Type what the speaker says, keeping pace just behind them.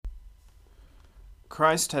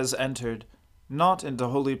Christ has entered not into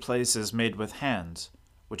holy places made with hands,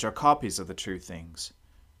 which are copies of the true things,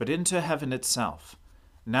 but into heaven itself,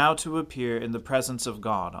 now to appear in the presence of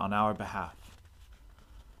God on our behalf.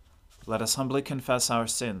 Let us humbly confess our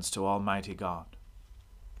sins to Almighty God.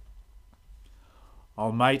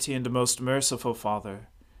 Almighty and most merciful Father,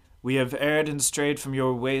 we have erred and strayed from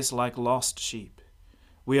your ways like lost sheep.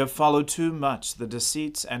 We have followed too much the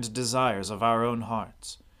deceits and desires of our own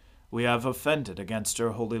hearts. We have offended against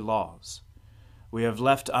your holy laws. We have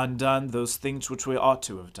left undone those things which we ought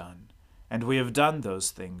to have done, and we have done those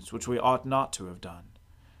things which we ought not to have done.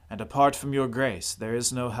 And apart from your grace, there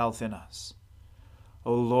is no health in us.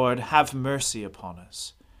 O Lord, have mercy upon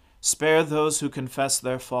us. Spare those who confess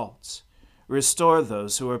their faults. Restore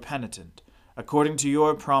those who are penitent, according to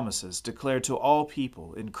your promises declared to all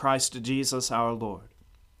people in Christ Jesus our Lord.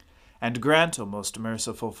 And grant, O most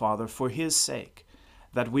merciful Father, for his sake,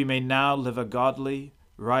 that we may now live a godly,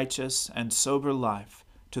 righteous, and sober life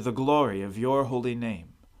to the glory of your holy name.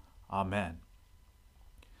 Amen.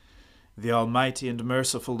 The Almighty and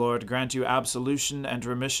merciful Lord grant you absolution and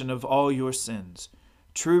remission of all your sins,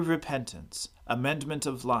 true repentance, amendment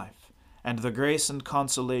of life, and the grace and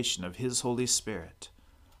consolation of his Holy Spirit.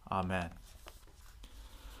 Amen.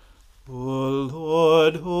 O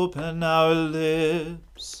Lord, open our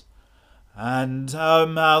lips, and our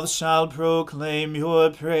mouth shall proclaim your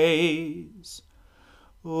praise.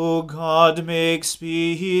 O God, make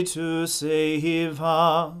speed to save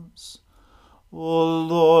us. O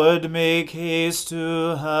Lord, make haste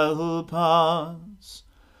to help us.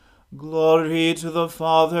 Glory to the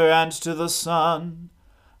Father, and to the Son,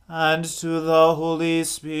 and to the Holy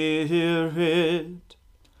Spirit,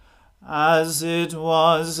 as it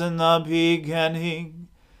was in the beginning,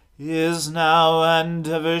 is now, and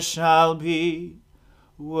ever shall be,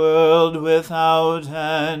 world without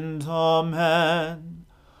end. Amen.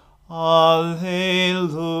 Alleluia.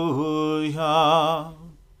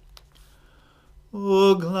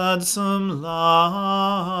 O gladsome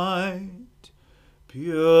light,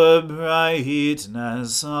 pure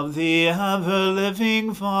brightness of the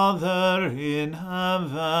ever-living Father in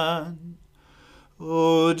heaven,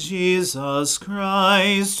 O Jesus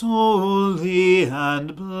Christ, holy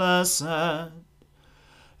and blessed,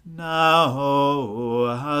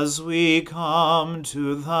 now as we come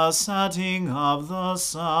to the setting of the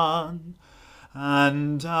sun,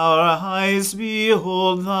 and our eyes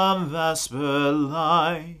behold the vesper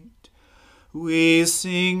light, we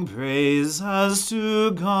sing praises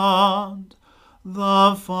to God,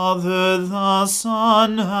 the Father, the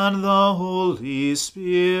Son, and the Holy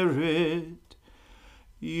Spirit.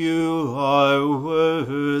 You are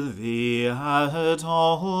worthy at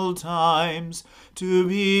all times to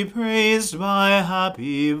be praised by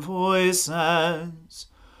happy voices,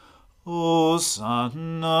 O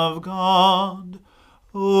Son of God,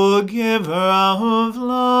 O Giver of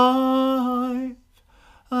life,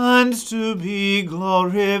 and to be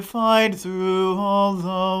glorified through all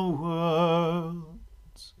the world.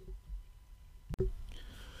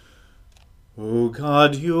 O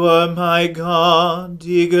God, you are my God,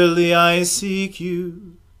 eagerly I seek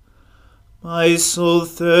you. My soul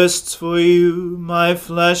thirsts for you, my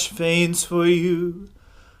flesh faints for you,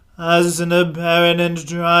 as in a barren and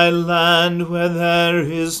dry land where there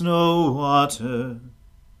is no water.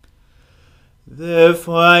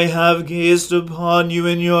 Therefore I have gazed upon you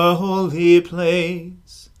in your holy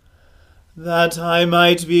place, that I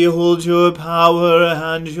might behold your power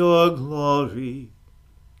and your glory.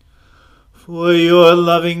 For your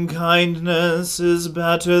loving kindness is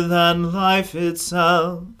better than life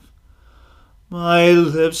itself. My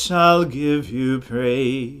lips shall give you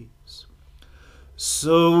praise.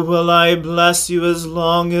 So will I bless you as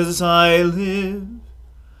long as I live,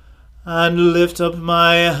 and lift up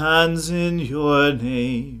my hands in your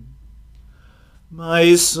name.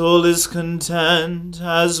 My soul is content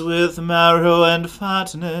as with marrow and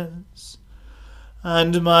fatness,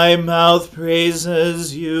 and my mouth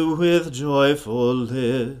praises you with joyful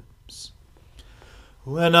lips.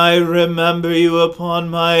 When I remember you upon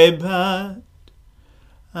my bed,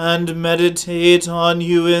 and meditate on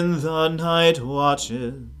you in the night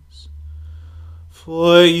watches,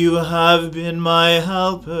 for you have been my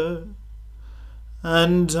helper,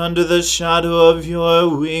 and under the shadow of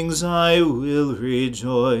your wings I will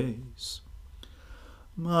rejoice.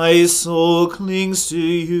 My soul clings to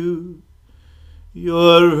you,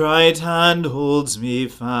 your right hand holds me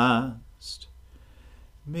fast.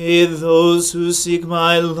 May those who seek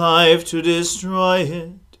my life to destroy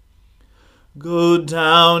it go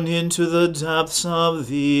down into the depths of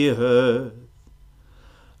the earth.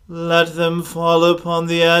 Let them fall upon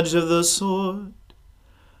the edge of the sword,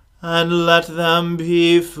 and let them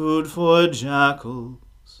be food for jackals.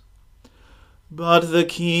 But the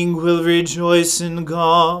king will rejoice in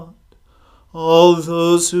God. All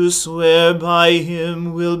those who swear by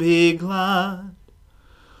him will be glad.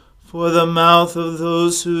 For the mouth of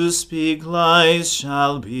those who speak lies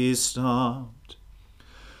shall be stopped.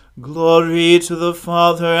 Glory to the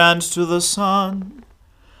Father, and to the Son,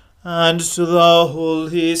 and to the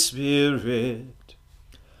Holy Spirit,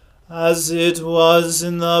 as it was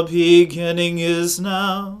in the beginning, is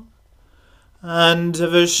now, and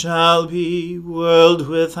ever shall be, world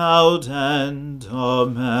without end.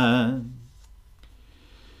 Amen.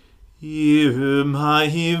 Hear my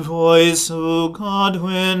voice, O God,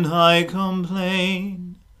 when I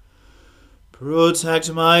complain.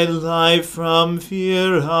 Protect my life from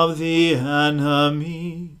fear of the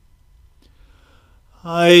enemy.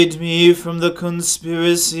 Hide me from the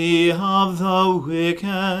conspiracy of the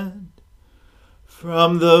wicked,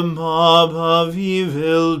 from the mob of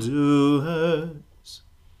evildoers.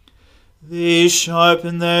 They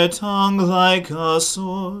sharpen their tongue like a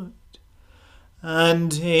sword,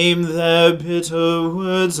 and aim their bitter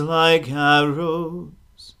words like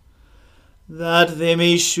arrows, that they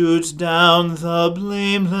may shoot down the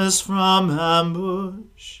blameless from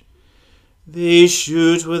ambush. They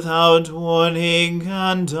shoot without warning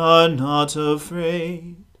and are not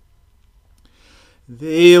afraid.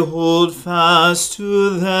 They hold fast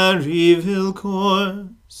to their evil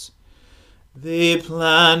course. They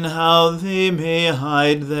plan how they may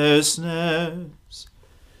hide their snares.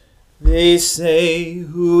 They say,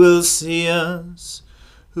 "Who will see us?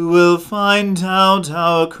 Who will find out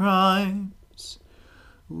our crimes?"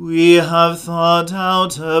 We have thought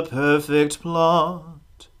out a perfect plot.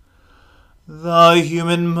 The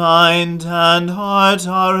human mind and heart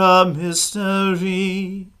are a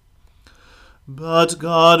mystery. But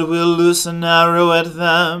God will loose an arrow at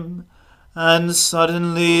them, and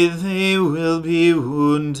suddenly they will be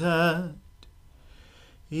wounded.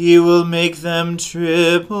 He will make them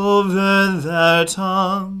trip over their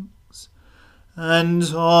tongues, and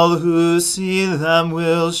all who see them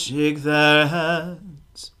will shake their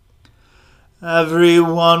heads. Every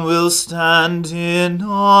one will stand in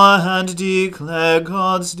awe and declare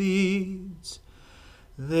God's deeds.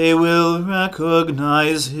 They will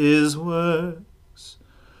recognize his works.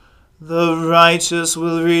 The righteous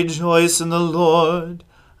will rejoice in the Lord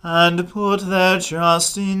and put their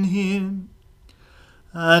trust in him.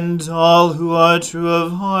 And all who are true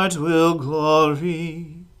of heart will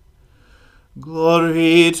glory.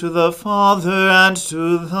 Glory to the Father, and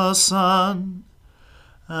to the Son,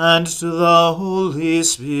 and to the Holy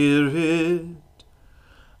Spirit,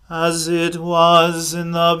 as it was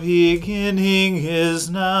in the beginning, is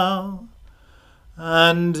now,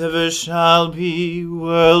 and ever shall be,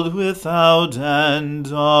 world without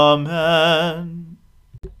end. Amen.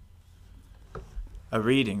 A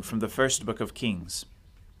reading from the first book of Kings.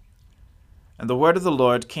 And the word of the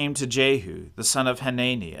Lord came to Jehu, the son of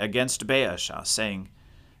Hanani, against Baasha, saying,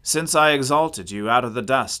 Since I exalted you out of the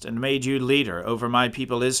dust, and made you leader over my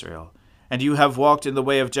people Israel, and you have walked in the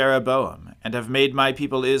way of Jeroboam, and have made my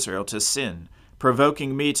people Israel to sin,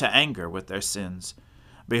 provoking me to anger with their sins,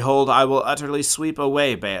 behold, I will utterly sweep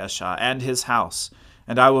away Baasha and his house,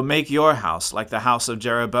 and I will make your house like the house of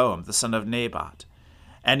Jeroboam the son of Nebat.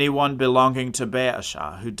 Any one belonging to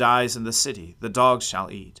Baasha who dies in the city, the dogs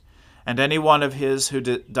shall eat, and any one of his who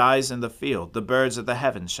dies in the field, the birds of the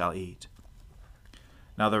heavens shall eat.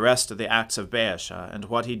 Now the rest of the acts of Baasha, and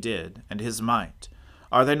what he did, and his might,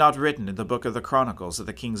 are they not written in the book of the Chronicles of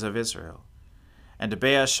the kings of Israel? And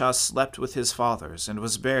Baasha slept with his fathers, and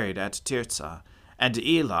was buried at Tirzah, and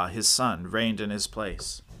Elah his son reigned in his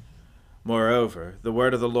place. Moreover, the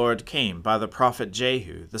word of the Lord came by the prophet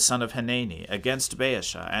Jehu, the son of Hanani, against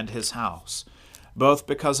Baasha and his house, both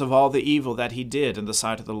because of all the evil that he did in the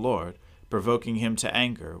sight of the Lord, provoking him to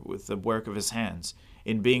anger with the work of his hands,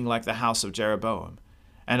 in being like the house of Jeroboam,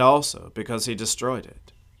 and also because he destroyed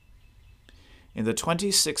it. In the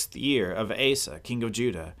 26th year of Asa, king of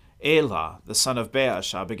Judah, Elah, the son of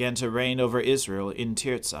Baasha, began to reign over Israel in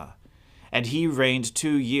Tirzah, and he reigned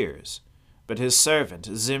 2 years. But his servant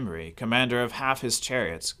Zimri, commander of half his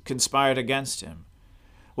chariots, conspired against him.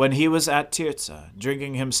 When he was at Tirzah,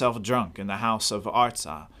 drinking himself drunk in the house of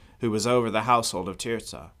Artsah, who was over the household of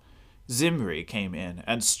Tirzah, Zimri came in,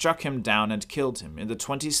 and struck him down and killed him in the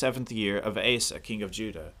 27th year of Asa, king of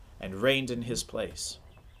Judah, and reigned in his place.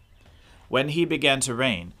 When he began to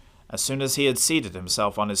reign, as soon as he had seated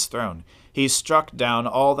himself on his throne, he struck down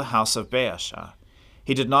all the house of Baasha.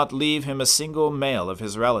 He did not leave him a single male of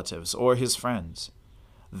his relatives or his friends.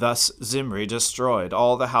 Thus Zimri destroyed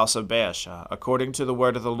all the house of Baasha, according to the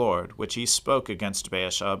word of the Lord, which he spoke against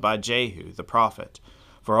Baasha by Jehu the prophet,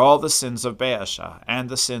 for all the sins of Baasha, and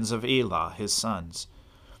the sins of Elah his sons,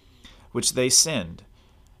 which they sinned,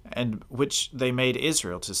 and which they made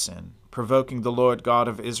Israel to sin, provoking the Lord God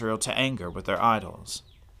of Israel to anger with their idols.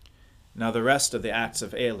 Now the rest of the acts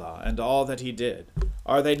of Elah, and all that he did,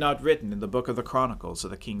 are they not written in the book of the Chronicles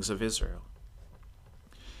of the kings of Israel?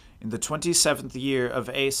 In the 27th year of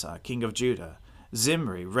Asa, king of Judah,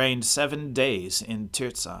 Zimri reigned 7 days in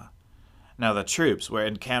Tirzah. Now the troops were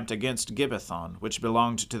encamped against Gibbethon, which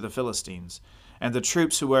belonged to the Philistines. And the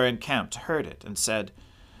troops who were encamped heard it, and said,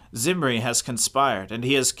 Zimri has conspired, and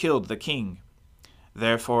he has killed the king.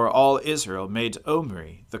 Therefore all Israel made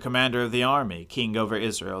Omri, the commander of the army, king over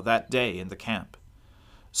Israel that day in the camp.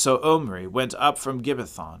 So Omri went up from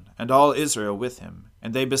Gibbethon, and all Israel with him,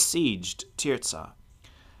 and they besieged Tirzah.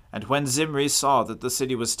 And when Zimri saw that the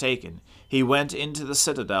city was taken, he went into the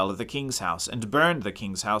citadel of the king's house, and burned the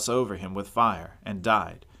king's house over him with fire, and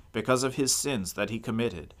died, because of his sins that he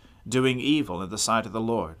committed, doing evil in the sight of the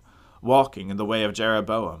Lord, walking in the way of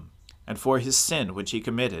Jeroboam, and for his sin which he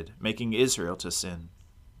committed, making Israel to sin.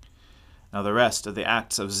 Now the rest of the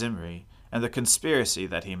acts of Zimri, and the conspiracy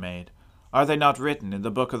that he made, are they not written in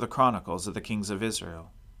the book of the Chronicles of the kings of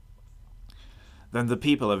Israel? Then the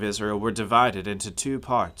people of Israel were divided into 2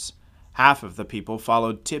 parts. Half of the people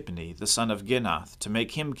followed Tibni, the son of Ginath, to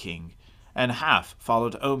make him king, and half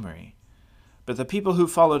followed Omri. But the people who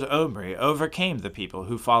followed Omri overcame the people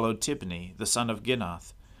who followed Tibni, the son of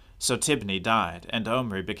Ginath. So Tibni died, and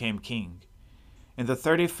Omri became king. In the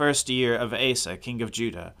 31st year of Asa, king of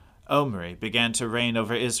Judah, Omri began to reign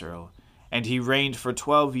over Israel, and he reigned for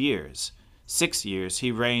 12 years. 6 years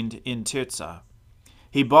he reigned in Tirzah.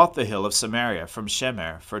 He bought the hill of Samaria from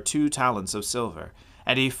Shemer for 2 talents of silver,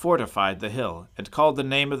 and he fortified the hill, and called the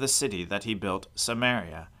name of the city that he built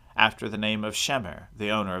Samaria, after the name of Shemer,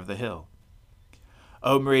 the owner of the hill.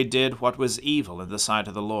 Omri did what was evil in the sight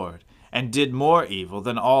of the Lord, and did more evil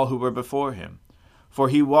than all who were before him. For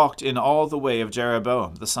he walked in all the way of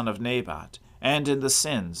Jeroboam the son of Nebat, and in the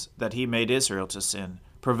sins that he made Israel to sin,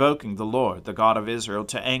 provoking the Lord, the God of Israel,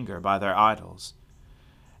 to anger by their idols.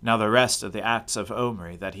 Now the rest of the acts of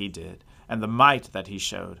Omri that he did, and the might that he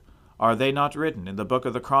showed, are they not written in the book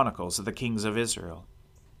of the Chronicles of the kings of Israel?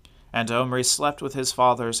 And Omri slept with his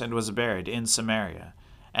fathers and was buried in Samaria,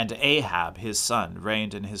 and Ahab his son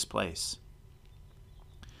reigned in his place.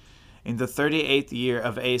 In the 38th year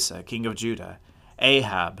of Asa, king of Judah,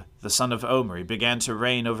 Ahab the son of Omri began to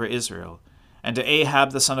reign over Israel, and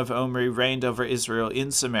Ahab the son of Omri reigned over Israel in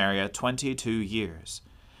Samaria 22 years.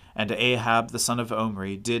 And Ahab the son of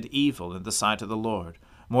Omri did evil in the sight of the Lord,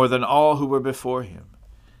 more than all who were before him.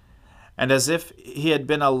 And as if he had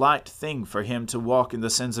been a light thing for him to walk in the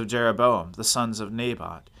sins of Jeroboam, the sons of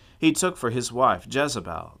Nebat, he took for his wife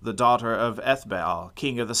Jezebel, the daughter of Ethbaal,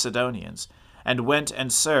 king of the Sidonians, and went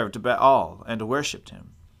and served Baal, and worshipped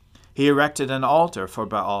him. He erected an altar for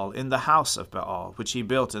Baal in the house of Baal, which he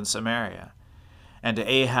built in Samaria. And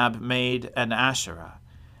Ahab made an Asherah.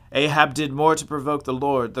 Ahab did more to provoke the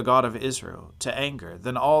Lord, the God of Israel, to anger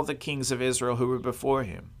than all the kings of Israel who were before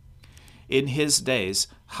him. In his days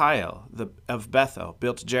Hiel of Bethel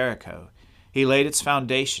built Jericho. He laid its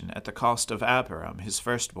foundation at the cost of Abiram his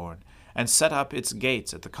firstborn, and set up its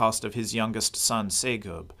gates at the cost of his youngest son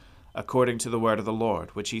Segub, according to the word of the Lord,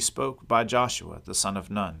 which he spoke by Joshua the son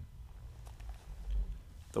of Nun.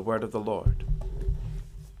 The word of the Lord.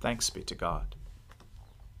 Thanks be to God.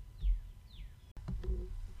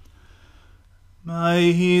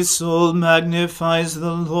 My soul magnifies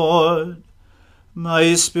the Lord.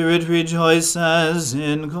 My spirit rejoices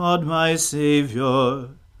in God my Saviour.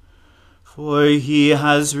 For he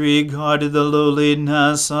has regarded the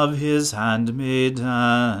lowliness of his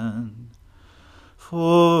handmaiden.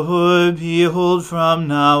 For behold, from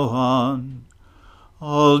now on,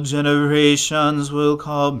 all generations will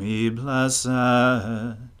call me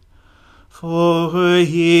blessed. For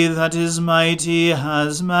he that is mighty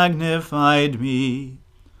has magnified me,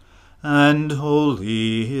 and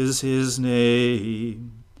holy is his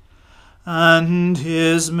name. And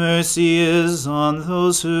his mercy is on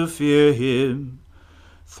those who fear him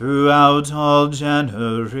throughout all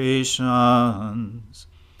generations.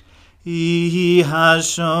 He has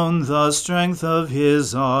shown the strength of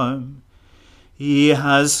his arm. He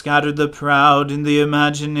has scattered the proud in the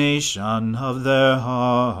imagination of their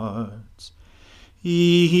hearts.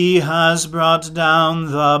 He has brought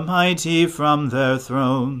down the mighty from their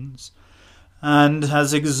thrones, and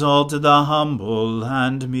has exalted the humble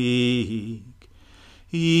and meek.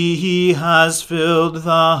 He has filled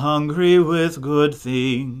the hungry with good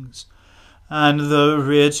things, and the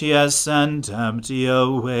rich he has sent empty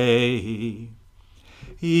away.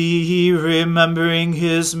 He, remembering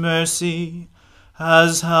his mercy,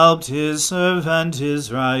 has helped his servant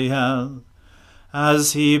Israel,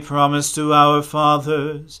 as he promised to our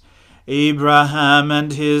fathers, Abraham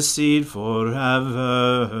and his seed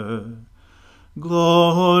forever.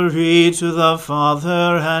 Glory to the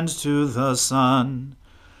Father, and to the Son,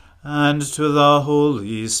 and to the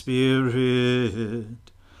Holy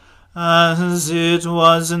Spirit, as it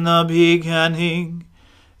was in the beginning,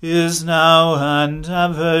 is now, and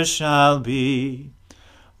ever shall be,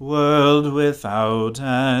 world without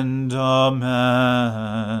end.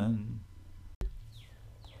 Amen.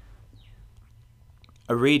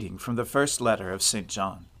 A reading from the first letter of St.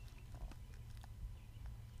 John.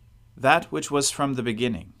 That which was from the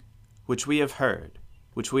beginning, which we have heard,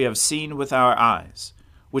 which we have seen with our eyes,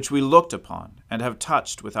 which we looked upon and have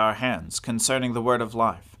touched with our hands concerning the word of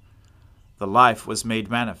life. The life was made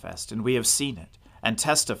manifest, and we have seen it, and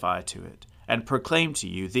testify to it, and proclaim to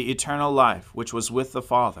you the eternal life which was with the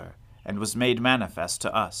Father, and was made manifest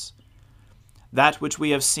to us. That which we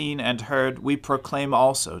have seen and heard we proclaim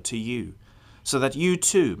also to you, so that you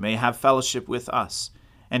too may have fellowship with us.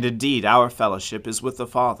 And indeed our fellowship is with the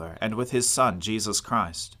Father, and with his Son Jesus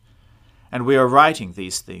Christ. And we are writing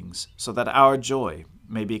these things, so that our joy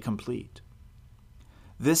may be complete.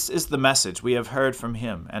 This is the message we have heard from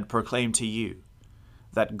him, and proclaim to you,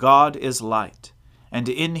 that God is light, and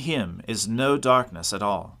in him is no darkness at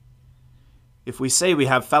all. If we say we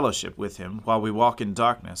have fellowship with him while we walk in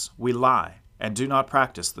darkness, we lie, and do not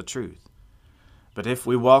practice the truth. But if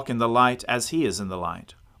we walk in the light as he is in the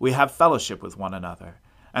light, we have fellowship with one another,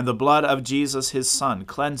 and the blood of Jesus his Son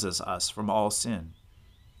cleanses us from all sin.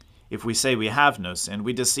 If we say we have no sin,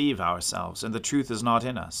 we deceive ourselves, and the truth is not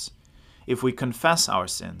in us. If we confess our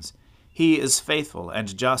sins, he is faithful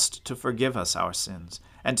and just to forgive us our sins,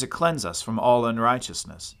 and to cleanse us from all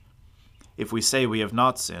unrighteousness. If we say we have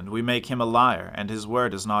not sinned, we make him a liar, and his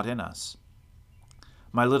word is not in us.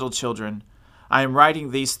 My little children, I am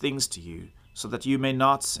writing these things to you, so that you may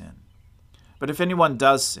not sin. But if anyone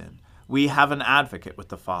does sin, we have an advocate with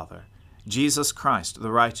the Father, Jesus Christ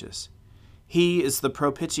the righteous. He is the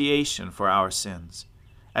propitiation for our sins,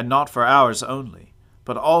 and not for ours only,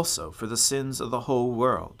 but also for the sins of the whole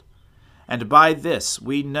world. And by this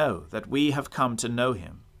we know that we have come to know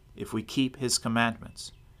him, if we keep his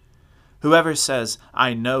commandments. Whoever says,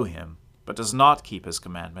 I know him, but does not keep his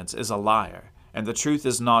commandments, is a liar, and the truth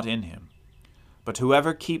is not in him. But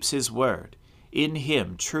whoever keeps his word, in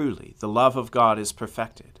him truly the love of God is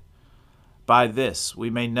perfected. By this we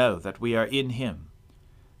may know that we are in him.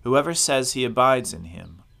 Whoever says he abides in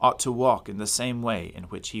him ought to walk in the same way in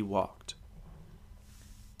which he walked.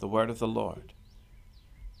 The word of the Lord.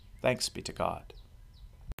 Thanks be to God.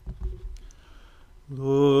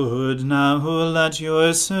 Lord, now let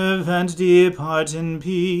your servant depart in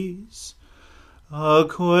peace,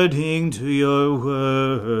 according to your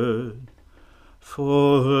word.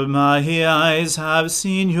 For my eyes have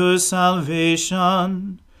seen your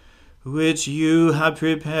salvation, which you have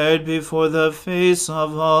prepared before the face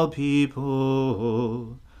of all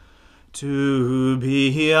people, to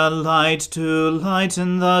be a light to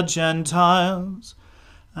lighten the Gentiles,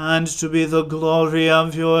 and to be the glory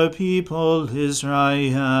of your people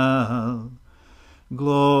Israel.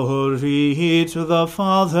 Glory to the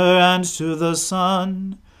Father, and to the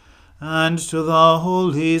Son, and to the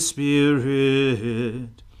Holy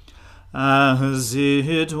Spirit, as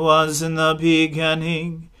it was in the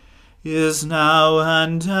beginning, is now,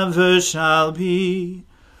 and ever shall be,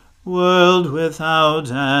 world without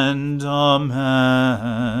end.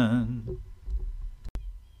 Amen.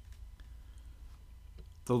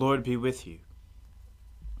 The Lord be with you.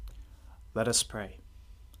 Let us pray.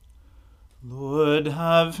 Lord,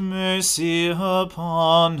 have mercy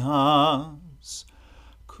upon us.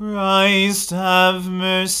 Christ, have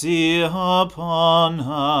mercy upon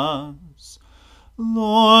us.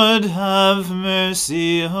 Lord, have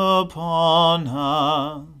mercy upon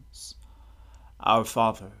us. Our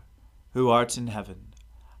Father, who art in heaven,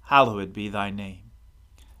 hallowed be thy name.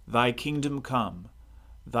 Thy kingdom come,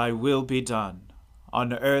 thy will be done,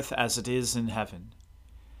 on earth as it is in heaven.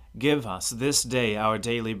 Give us this day our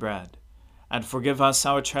daily bread, and forgive us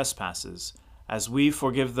our trespasses, as we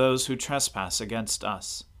forgive those who trespass against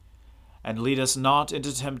us. And lead us not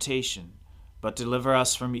into temptation, but deliver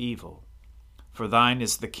us from evil. For thine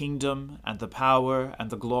is the kingdom, and the power, and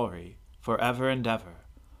the glory, forever and ever.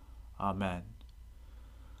 Amen.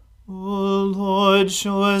 O Lord,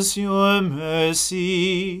 show us your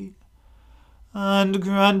mercy. and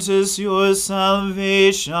grant us your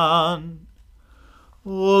salvation.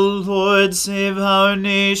 O Lord, save our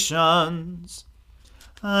nations,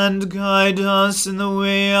 and guide us in the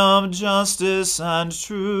way of justice and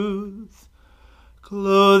truth.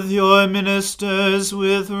 Clothe your ministers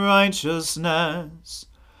with righteousness,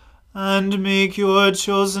 and make your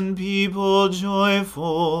chosen people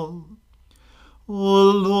joyful. O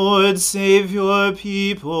Lord, save your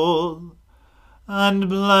people, and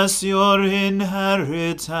bless your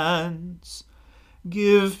inheritance.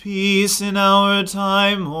 Give peace in our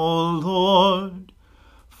time, O Lord,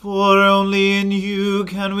 for only in you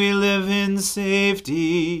can we live in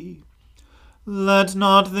safety. Let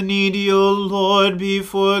not the needy, O Lord, be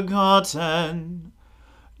forgotten,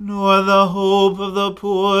 nor the hope of the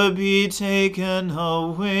poor be taken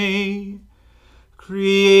away.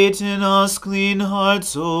 Create in us clean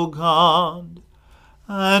hearts, O God,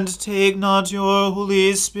 and take not your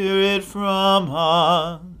Holy Spirit from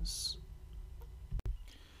us.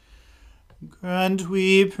 Grant,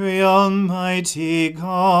 we pray, Almighty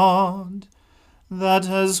God, that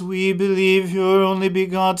as we believe your only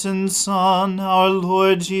begotten Son, our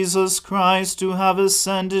Lord Jesus Christ, to have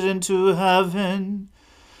ascended into heaven,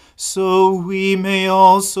 so we may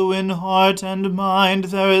also in heart and mind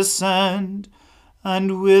there ascend,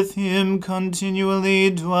 and with him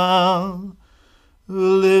continually dwell,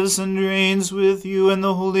 who lives and reigns with you in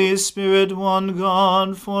the Holy Spirit, one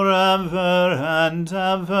God, forever and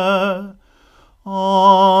ever.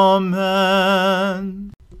 Amen.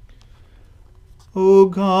 O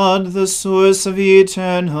God, the source of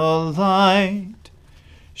eternal light,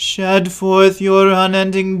 shed forth your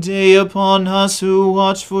unending day upon us who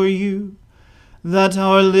watch for you, that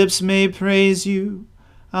our lips may praise you,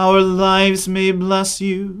 our lives may bless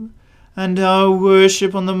you, and our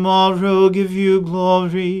worship on the morrow give you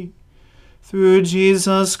glory. Through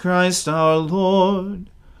Jesus Christ our Lord.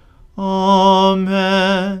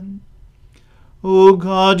 Amen. O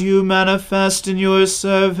God, you manifest in your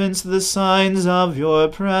servants the signs of your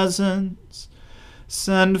presence.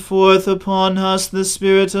 Send forth upon us the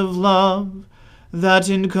Spirit of love, that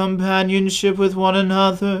in companionship with one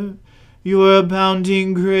another your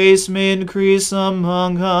abounding grace may increase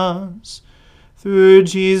among us. Through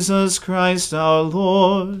Jesus Christ our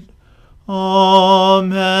Lord.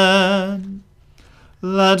 Amen.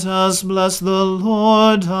 Let us bless the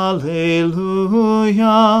Lord. Alleluia.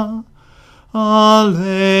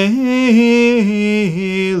 Alleluia.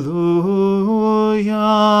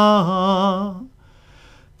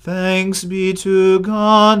 Thanks be to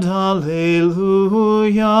God.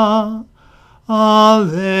 Alleluia.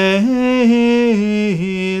 Alleluia.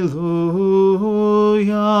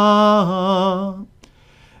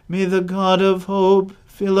 May the God of hope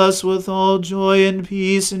fill us with all joy and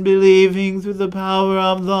peace in believing through the power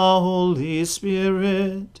of the Holy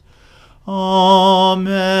Spirit.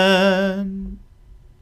 Amen.